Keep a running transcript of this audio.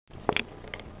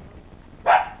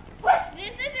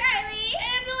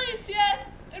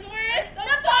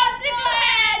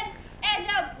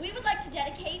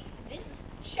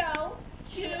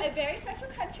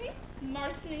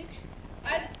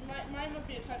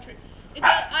country. It's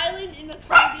an island in the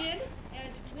Caribbean,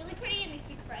 and it's really pretty, and they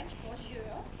speak French.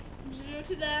 Bonjour. Bonjour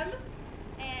to them.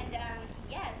 And,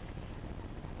 yes.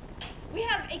 We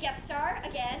have a guest star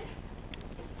again.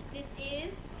 This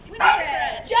is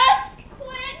Winifred. Just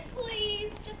Quinn,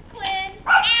 please. Just Quinn.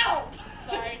 Ow!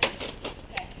 Sorry.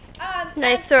 Okay.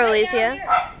 Nice throw, right Alicia.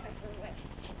 now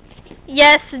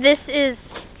Yes, this is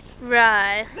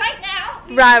Rye. Right now,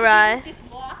 we Rye. this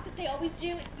walk that they always do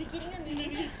at the beginning of the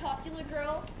movie, Popular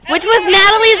Girl. Which was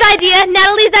Natalie's idea.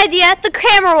 Natalie's idea. The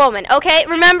camera woman. Okay,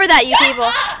 remember that, you people.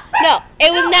 No,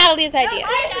 it was Natalie's idea.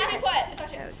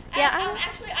 Yeah.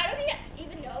 Actually, I don't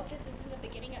even know if this is in the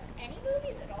beginning of any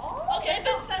movies at all. Okay,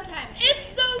 but sometimes.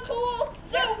 It's so cool.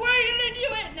 So we're gonna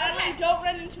do it. Natalie, don't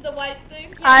run into the white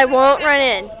thing. I won't run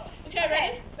in. Okay,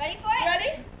 ready? Ready for it?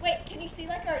 Ready? Wait, can you see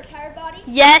like our entire body?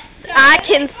 Yes, I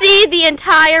can see the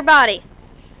entire body.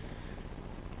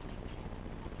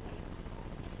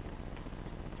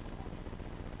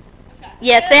 Okay.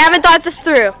 Yes, they haven't thought this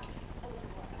through.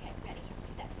 Okay, ready,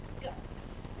 set, go.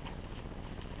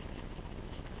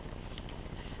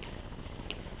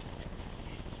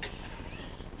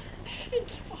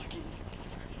 It's fucking.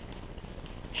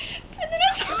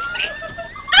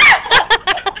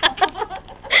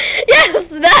 Yes,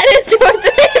 that is what it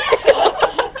is.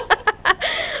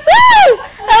 Woo!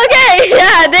 Okay,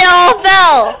 yeah, they all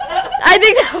fell. I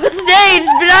think that was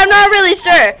staged, but I'm not really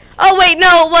sure. Oh wait,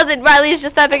 no, it wasn't. Riley's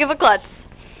just that big of a klutz.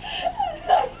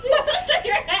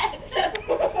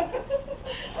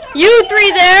 You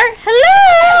three there,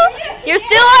 hello! You're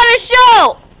still on a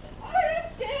show!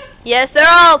 Yes, they're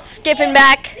all skipping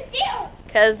back,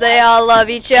 because they all love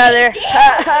each other.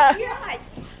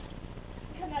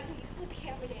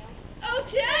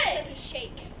 Okay.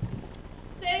 Shake.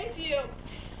 Thank you.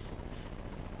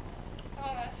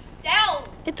 Down.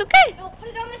 It's okay. No, put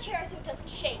it on the chair so it doesn't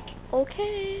shake.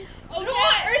 Okay. Oh no!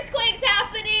 Earthquake's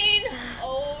happening.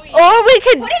 Oh yeah. Or we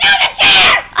could... Put it on the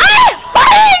chair!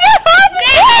 Put it on the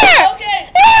chair! Okay.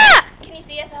 Yeah! Can you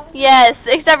see us, Elvis? Yes,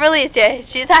 except for Alicia.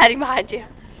 She's hiding behind you.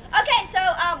 Okay, so,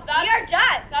 we are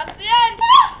done. That's the end.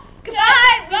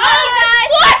 Goodbye. We love you guys.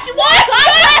 What?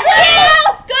 God bless you.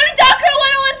 Go to Doctor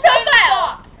 101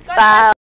 profile. Bye.